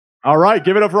All right,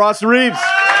 give it up for Austin Reaves.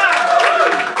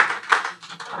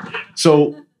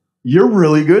 So you're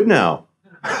really good now.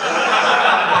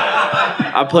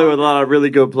 I play with a lot of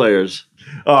really good players.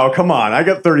 Oh, come on. I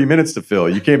got 30 minutes to fill.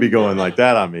 You can't be going like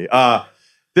that on me.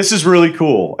 This is really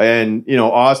cool. And, you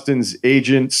know, Austin's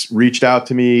agents reached out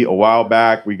to me a while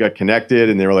back. We got connected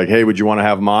and they were like, hey, would you want to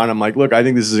have him on? I'm like, look, I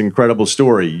think this is an incredible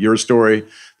story. Your story,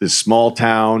 this small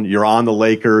town, you're on the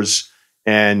Lakers.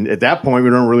 And at that point,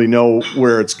 we don't really know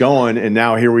where it's going. And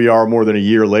now here we are more than a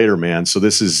year later, man. So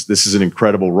this is an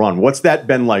incredible run. What's that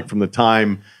been like from the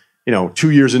time, you know,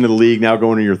 2 years into the league, now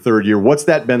going to your third year? What's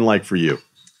that been like for you?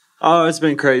 Oh, it's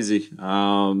been crazy.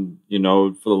 You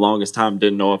know, for the longest time,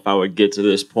 didn't know if I would get to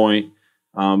this point,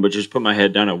 but just put my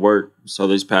head down at work. So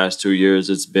these past 2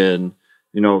 years, it's been,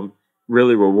 you know,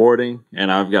 really rewarding.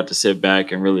 And I've got to sit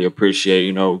back and really appreciate,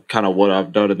 you know, kind of what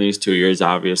I've done in these 2 years.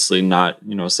 Obviously not,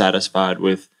 you know, satisfied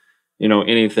with, you know,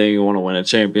 anything. You want to win a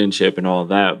championship and all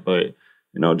that. But,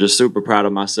 you know, just super proud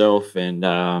of myself and,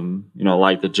 you know,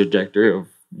 like the trajectory of,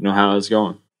 you know, how it's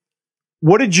going.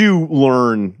 What did you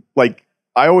learn? Like,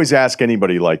 I always ask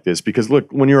anybody like this because,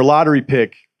 look, when you're a lottery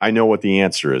pick, I know what the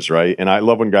answer is, right? And I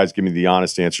love when guys give me the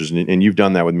honest answers, and you've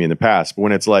done that with me in the past. But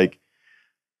when it's like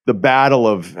the battle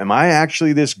of, am I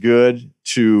actually this good,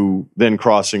 to then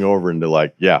crossing over into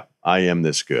like, yeah, I am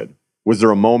this good. Was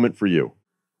there a moment for you?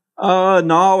 No,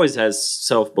 I always had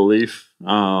self-belief.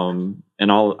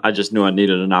 I just knew I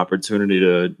needed an opportunity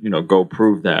to, you know, go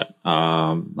prove that.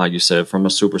 Like you said, from a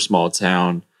super small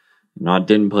town, you know, I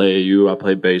didn't play AAU, I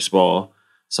played baseball.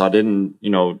 So I didn't, you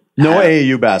know. No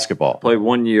AAU basketball. Played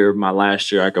 1 year. My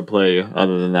last year I could play.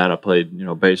 Other than that, I played, you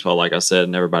know, baseball, like I said,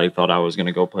 and everybody thought I was going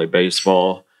to go play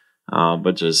baseball.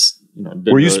 But just, you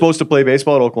know. Were you supposed to play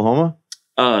baseball at Oklahoma?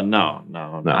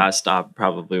 No. I stopped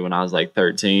probably when I was like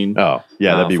 13. Oh,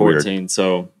 yeah, that'd be 14. Weird.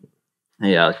 So,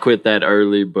 yeah, I quit that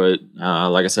early. But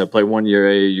like I said, I played 1 year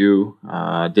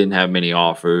AAU. Didn't have many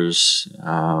offers.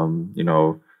 You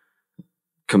know,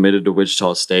 committed to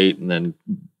Wichita State and then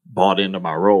bought into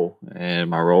my role, and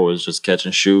my role was just catch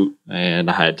and shoot, and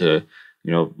I had to, you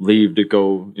know, leave to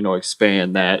go, you know,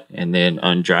 expand that, and then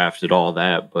undrafted all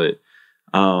that. But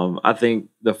I think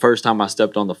the first time I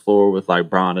stepped on the floor with like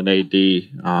Bron and AD,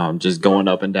 just going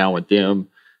up and down with them,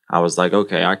 I was like,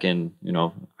 okay, I can, you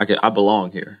know, I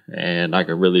belong here, and I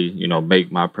can really, you know,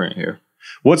 make my print here.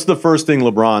 What's the first thing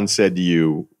LeBron said to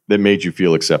you that made you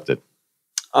feel accepted?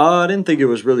 I didn't think it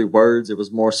was really words. It was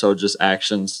more so just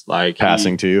actions. Like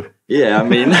passing to you? Yeah, I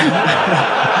mean,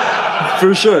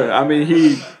 for sure. I mean,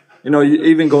 you know,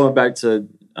 even going back to,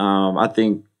 I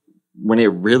think when it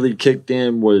really kicked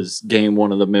in was game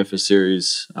 1 of the Memphis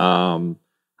series. I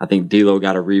think D'Lo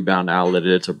got a rebound,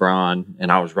 outletted it to Bron,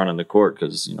 and I was running the court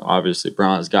because, you know, obviously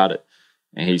Bron's got it.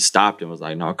 And he stopped and was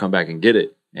like, no, I'll come back and get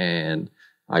it. And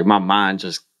like my mind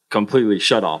just completely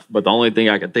shut off. But the only thing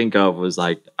I could think of was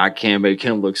like, I can't make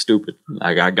him look stupid.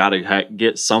 Like I got to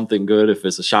get something good if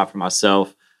it's a shot for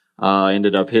myself.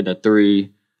 Ended up hitting a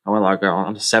 3. I went like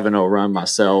on a 7-0 run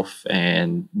myself.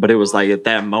 But it was like at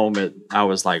that moment, I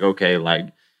was like, okay, like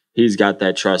he's got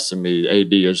that trust in me,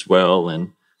 AD as well.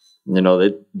 And, you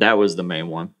know, that was the main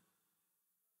one.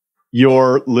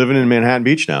 You're living in Manhattan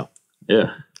Beach now.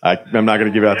 Yeah. I'm not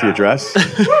going to give out the address.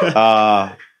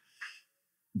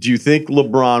 Do you think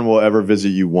LeBron will ever visit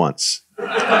you once?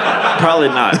 Probably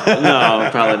not. No,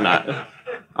 probably not.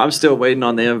 I'm still waiting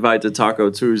on the invite to Taco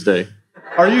Tuesday.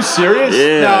 Are you serious?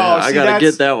 Yeah, no, I got to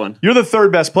get that one. You're the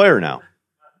 3rd best player now.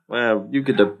 Well, you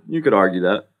could argue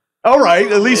that. All right,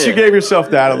 at least you gave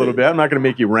yourself that a little bit. I'm not going to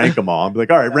make you rank them all. I'll be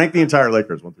like, all right, rank the entire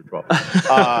Lakers 1 through 12.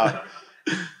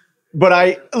 But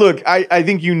I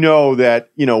think you know that,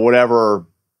 you know, whatever.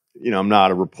 You know, I'm not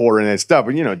a reporter and that stuff,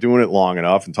 but, you know, doing it long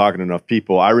enough and talking to enough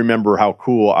people, I remember how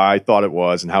cool I thought it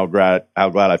was and how glad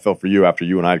I felt for you after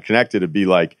you and I had connected to be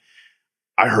like,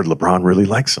 I heard LeBron really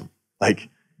likes him. Like,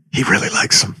 he really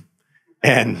likes him.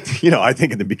 And, you know, I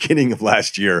think in the beginning of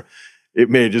last year, it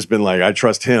may have just been like, I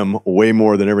trust him way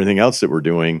more than everything else that we're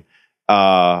doing.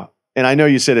 And I know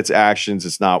you said it's actions,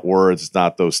 it's not words, it's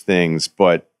not those things,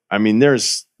 but I mean,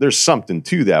 there's something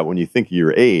to that when you think of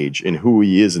your age and who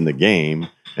he is in the game.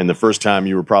 And the first time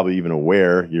you were probably even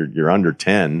aware, you're under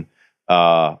 10. You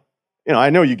know, I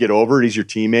know you get over it. He's your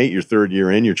teammate. Your 3rd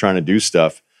year in, you're trying to do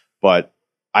stuff. But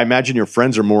I imagine your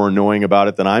friends are more annoying about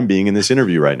it than I'm being in this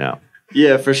interview right now.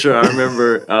 Yeah, for sure. I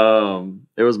remember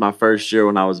it was my first year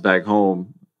when I was back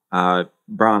home.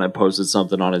 Bron had posted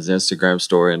something on his Instagram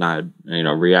story, and I, you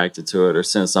know, reacted to it or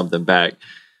sent something back.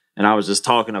 And I was just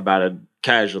talking about it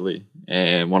casually.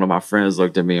 And one of my friends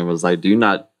looked at me and was like, do you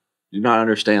not you not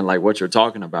understand like what you're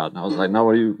talking about. And I was like, no,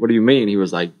 what do you mean? He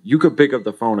was like, you could pick up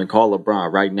the phone and call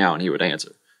LeBron right now and he would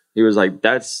answer. He was like,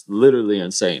 that's literally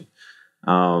insane.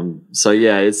 So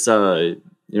yeah, it's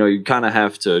you kind of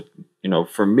have to,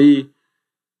 for me,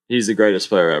 he's the greatest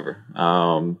player ever.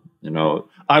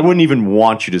 I wouldn't even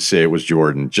want you to say it was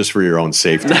Jordan just for your own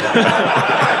safety.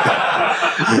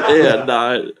 Yeah,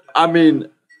 no, I mean,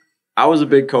 I was a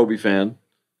big Kobe fan.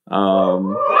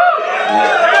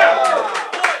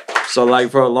 So like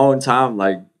for a long time,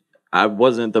 like I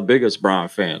wasn't the biggest Bron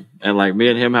fan. And like me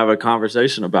and him have a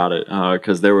conversation about it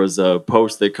because there was a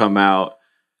post that come out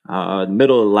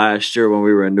middle of last year when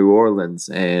we were in New Orleans.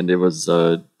 And it was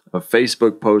a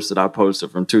Facebook post that I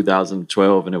posted from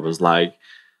 2012. And it was like,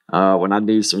 when I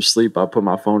need some sleep, I put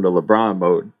my phone to LeBron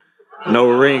mode.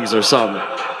 No rings or something.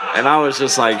 And I was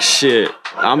just like, shit,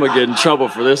 I'm going to get in trouble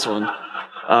for this one.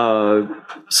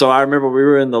 So I remember we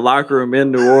were in the locker room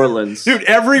in New Orleans. Dude,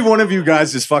 every one of you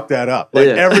guys just fucked that up. Like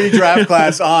every draft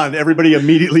class on, everybody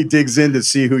immediately digs in to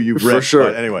see who you've ripped. For sure.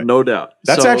 But anyway. No doubt.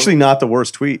 That's actually not the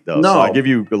worst tweet, though. No. So I give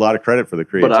you a lot of credit for the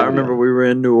creativity. But I remember we were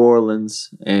in New Orleans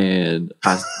and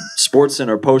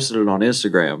SportsCenter posted it on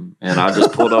Instagram. And I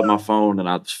just pulled up my phone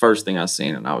and first thing I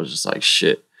seen and I was just like,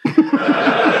 shit.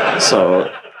 So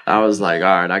I was like,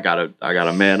 all right, I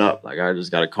gotta man up. Like, I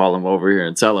just gotta call him over here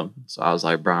and tell him. So I was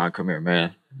like, Brian, come here,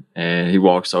 man. And he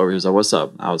walks over. He was like, what's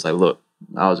up? I was like, look,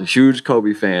 I was a huge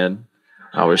Kobe fan.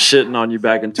 I was shitting on you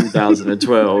back in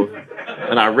 2012.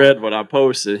 And I read what I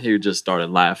posted. He just started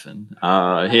laughing.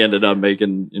 He ended up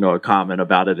making, a comment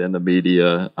about it in the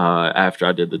media after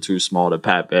I did the Too Small to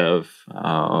Pat Bev.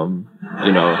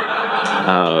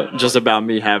 Just about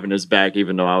me having his back,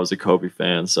 even though I was a Kobe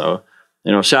fan. So,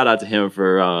 shout out to him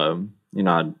for,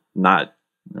 not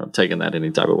taking that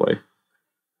any type of way.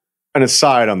 An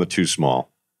aside on the Too Small.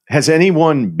 Has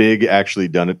anyone big actually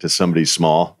done it to somebody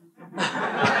small?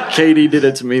 Katie did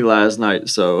it to me last night,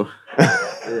 so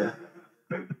yeah.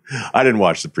 I didn't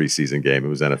watch the preseason game. It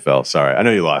was NFL. Sorry. I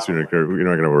know you lost. We're not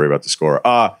going to worry about the score.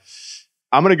 I'm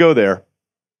going to go there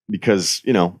because,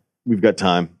 we've got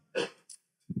time.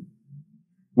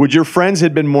 Would your friends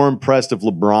have been more impressed if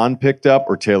LeBron picked up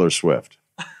or Taylor Swift?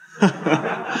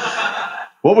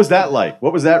 What was that like?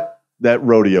 What was that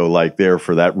rodeo like there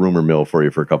for that rumor mill for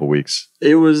you for a couple weeks?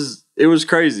 It was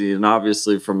crazy. And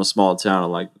obviously from a small town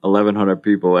of like 1,100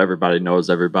 people, everybody knows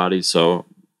everybody. So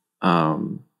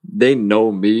they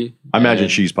know me. I imagine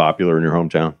she's popular in your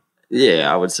hometown.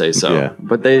 Yeah, I would say so. Yeah.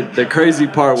 But the crazy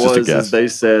part is they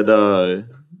said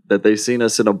that they seen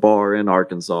us in a bar in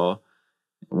Arkansas.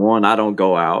 One, I don't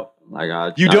go out.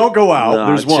 You don't go out. No,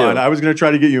 there's one. I was going to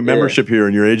try to get you a membership here,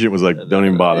 and your agent was like, "Don't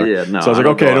even bother." Yeah, no. So I was like,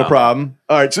 "Okay, no problem."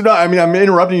 All right. So no, I mean, I'm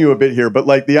interrupting you a bit here, but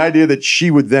like the idea that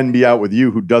she would then be out with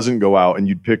you, who doesn't go out, and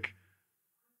you'd pick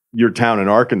your town in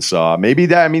Arkansas. Maybe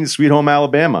that means Sweet Home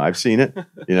Alabama. I've seen it.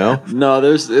 No,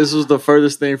 this was the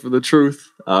furthest thing from the truth.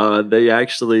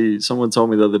 Someone told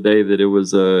me the other day that it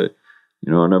was an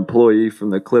employee from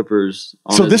the Clippers.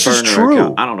 So this is true.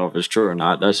 Account. I don't know if it's true or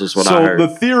not. That's just what I heard. So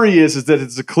the theory is that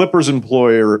it's a Clippers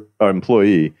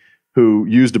employee who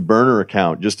used a burner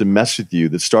account just to mess with you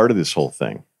that started this whole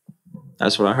thing.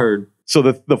 That's what I heard. So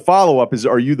the follow-up is,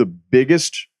 are you the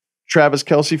biggest Travis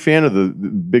Kelce fan or the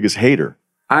biggest hater?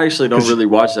 I actually don't really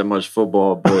watch that much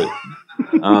football, but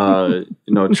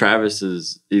Travis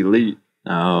is elite.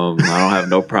 I don't have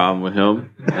no problem with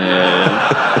him. And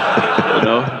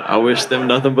I wish them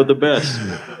nothing but the best.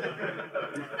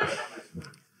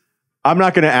 I'm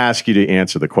not going to ask you to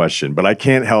answer the question, but I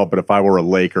can't help it if I were a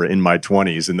Laker in my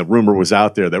 20s and the rumor was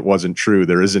out there that wasn't true.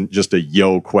 There isn't just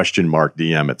a question mark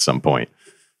DM at some point.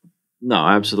 No,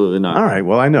 absolutely not. All right.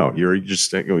 Well, I know. You're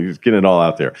getting it all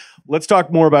out there. Let's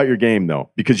talk more about your game, though,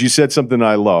 because you said something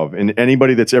I love. And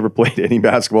anybody that's ever played any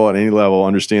basketball at any level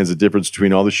understands the difference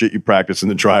between all the shit you practice in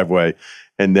the driveway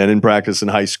and then in practice in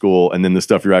high school and then the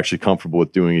stuff you're actually comfortable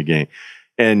with doing a game.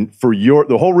 And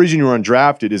the whole reason you were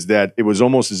undrafted is that it was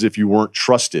almost as if you weren't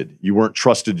trusted. You weren't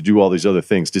trusted to do all these other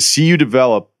things. To see you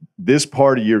develop this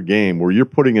part of your game where you're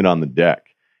putting it on the deck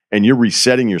and you're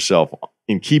resetting yourself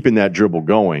and keeping that dribble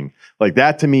going, like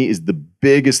that to me is the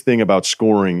biggest thing about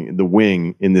scoring the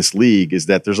wing in this league, is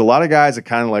that there's a lot of guys that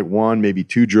kind of like one, maybe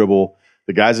two dribble.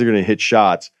 The guys are going to hit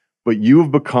shots, but you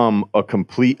have become a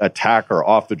complete attacker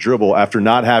off the dribble after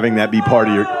not having that be part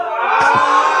of your...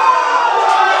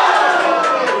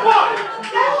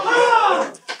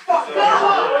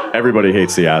 Everybody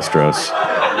hates the Astros.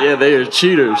 Yeah, they are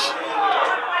cheaters.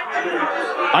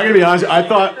 I'm going to be honest. I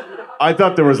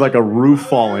thought there was like a roof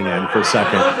falling in for a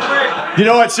second. You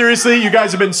know what? Seriously, you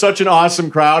guys have been such an awesome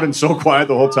crowd and so quiet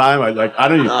the whole time. I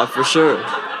don't even... For sure.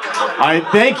 I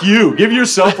thank you. Give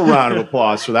yourself a round of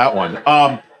applause for that one.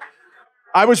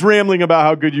 I was rambling about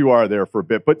how good you are there for a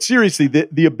bit, but seriously,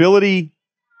 the ability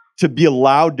to be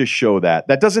allowed to show that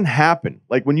doesn't happen.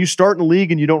 Like when you start in the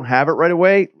league and you don't have it right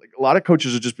away, like a lot of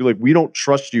coaches will just be like, we don't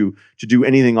trust you to do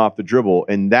anything off the dribble.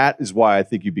 And that is why I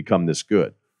think you become this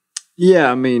good.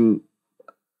 Yeah, I mean,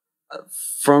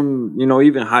 from,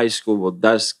 even high school, well,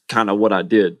 that's kind of what I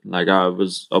did. Like I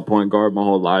was a point guard my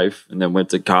whole life and then went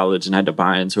to college and had to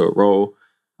buy into a role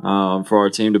for our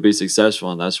team to be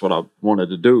successful. And that's what I wanted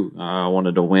to do. I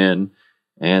wanted to win,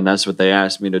 and that's what they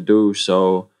asked me to do.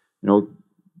 So,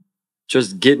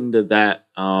 just getting to that,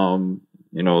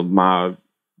 my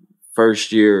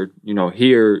first year,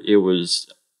 here, it was,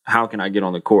 how can I get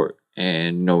on the court?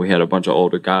 And, we had a bunch of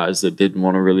older guys that didn't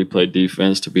want to really play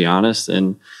defense, to be honest.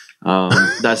 And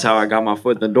that's how I got my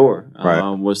foot in the door,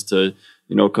 was to,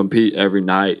 compete every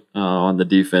night on the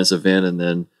defensive end and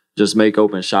then just make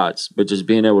open shots. But just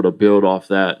being able to build off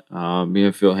that, me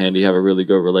and Phil Handy have a really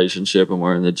good relationship, and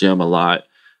we're in the gym a lot,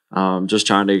 just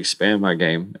trying to expand my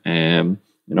game. And,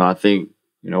 I think,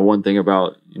 one thing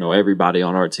about, everybody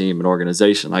on our team and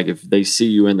organization, like if they see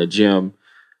you in the gym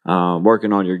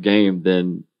working on your game,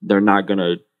 then they're not going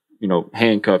to,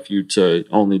 handcuff you to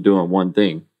only doing one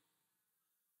thing.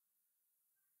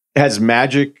 Has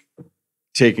Magic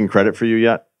taken credit for you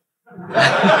yet?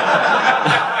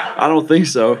 I don't think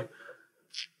so.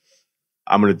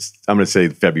 I'm gonna say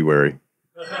February.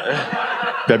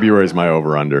 February is my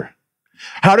over/under.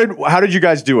 How did you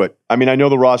guys do it? I mean, I know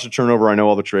the roster turnover. I know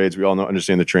all the trades. We all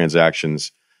understand the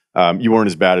transactions. You weren't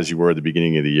as bad as you were at the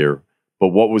beginning of the year. But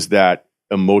what was that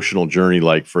emotional journey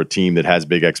like for a team that has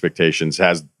big expectations,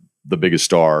 has the biggest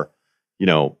star?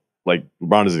 Like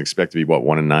LeBron doesn't expect to be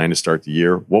 1-9 to start the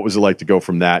year. What was it like to go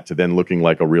from that to then looking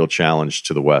like a real challenge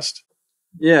to the West?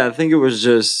 Yeah, I think it was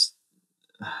just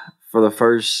for the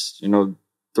first,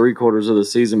 3 quarters of the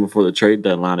season before the trade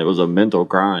deadline, it was a mental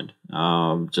grind.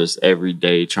 Just every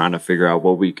day trying to figure out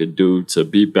what we could do to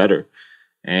be better.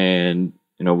 And,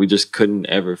 we just couldn't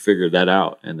ever figure that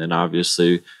out. And then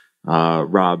obviously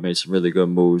Rob made some really good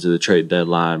moves at the trade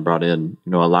deadline, brought in,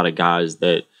 a lot of guys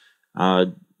that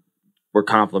were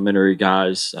complimentary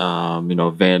guys,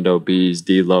 Vando, Bees,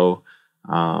 D'Lo,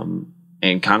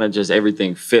 and kind of just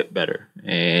everything fit better.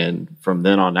 And from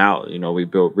then on out, we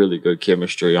built really good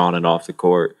chemistry on and off the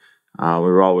court. We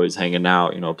were always hanging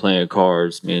out, playing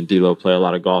cards. Me and D'Lo play a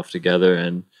lot of golf together,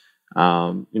 and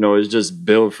it's just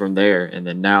built from there. And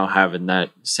then now having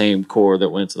that same core that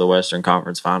went to the Western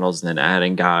Conference Finals, and then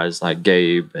adding guys like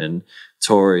Gabe and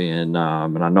Torrey, and I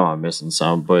know I'm missing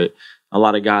some, but a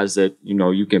lot of guys that,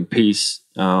 you can piece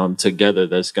together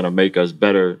that's going to make us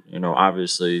better,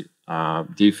 obviously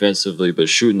defensively, but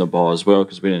shooting the ball as well,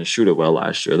 because we didn't shoot it well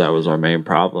last year. That was our main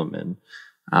problem.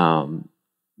 And,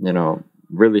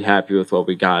 really happy with what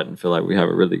we got and feel like we have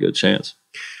a really good chance.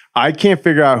 I can't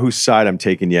figure out whose side I'm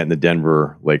taking yet in the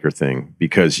Denver Laker thing,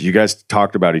 because you guys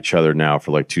talked about each other now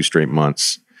for like 2 straight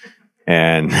months.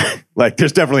 And like,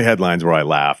 there's definitely headlines where I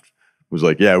laughed. Was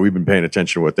like, yeah, we've been paying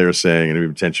attention to what they're saying, and we've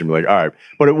been attention to like, all right.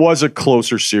 But it was a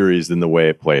closer series than the way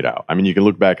it played out. I mean, you can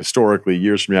look back historically,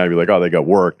 years from now, you'd be like, oh, they got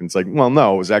worked. And it's like, well,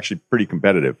 no, it was actually pretty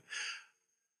competitive.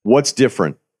 What's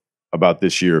different about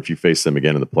this year if you face them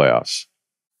again in the playoffs?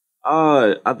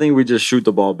 I think we just shoot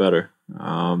the ball better.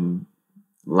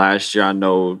 Last year, I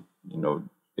know,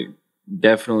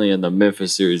 definitely in the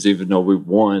Memphis series, even though we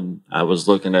won, I was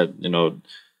looking at,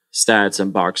 stats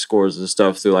and box scores and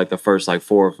stuff through like the first 4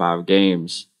 or 5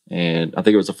 games. And I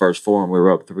think it was the first 4, and we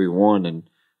were up 3-1, and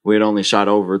we had only shot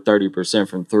over 30%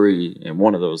 from 3 in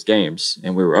one of those games,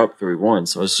 and we were up 3-1.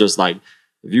 So it's just like,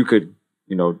 if you could,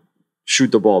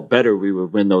 shoot the ball better, we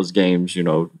would win those games,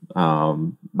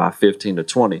 by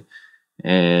 15-20.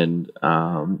 And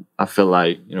I feel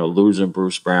like, losing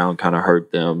Bruce Brown kind of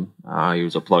hurt them. He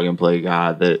was a plug and play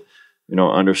guy that,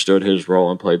 understood his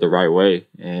role and played the right way.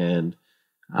 And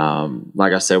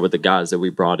like I said, with the guys that we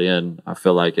brought in, I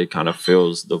feel like it kind of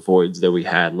fills the voids that we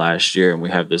had last year, and we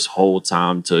have this whole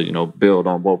time to, build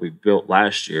on what we built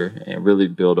last year and really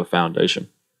build a foundation.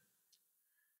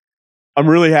 I'm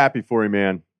really happy for you,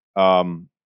 man.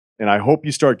 And I hope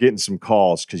you start getting some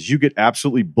calls, because you get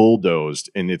absolutely bulldozed,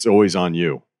 and it's always on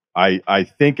you. I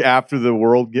think after the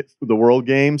world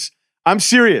games, I'm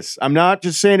serious. I'm not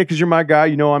just saying it because you're my guy.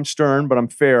 I'm stern, but I'm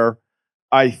fair.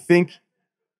 I think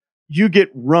you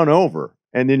get run over,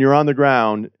 and then you're on the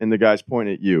ground and the guys point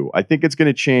at you. I think it's going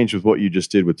to change with what you just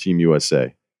did with Team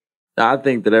USA. I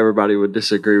think that everybody would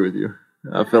disagree with you.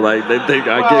 I feel like they think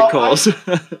I get calls.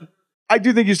 I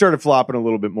do think you started flopping a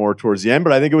little bit more towards the end,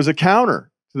 but I think it was a counter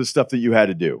to the stuff that you had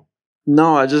to do.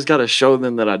 No, I just got to show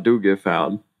them that I do get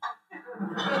fouled.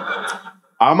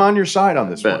 I'm on your side on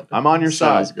this one. I'm on your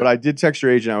side. Good. But I did text your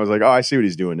agent. I was like, oh, I see what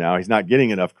he's doing now. He's not getting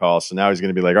enough calls. So now he's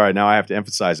going to be like, all right, now I have to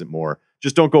emphasize it more.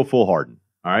 Just don't go full Harden.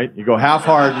 All right? You go half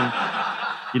Harden.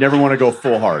 You never want to go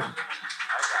full Harden.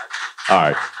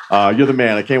 All right. You're the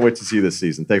man. I can't wait to see this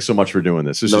season. Thanks so much for doing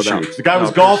this. This is huge. The guy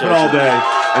was golfing all day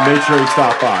and made sure he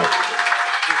stopped by.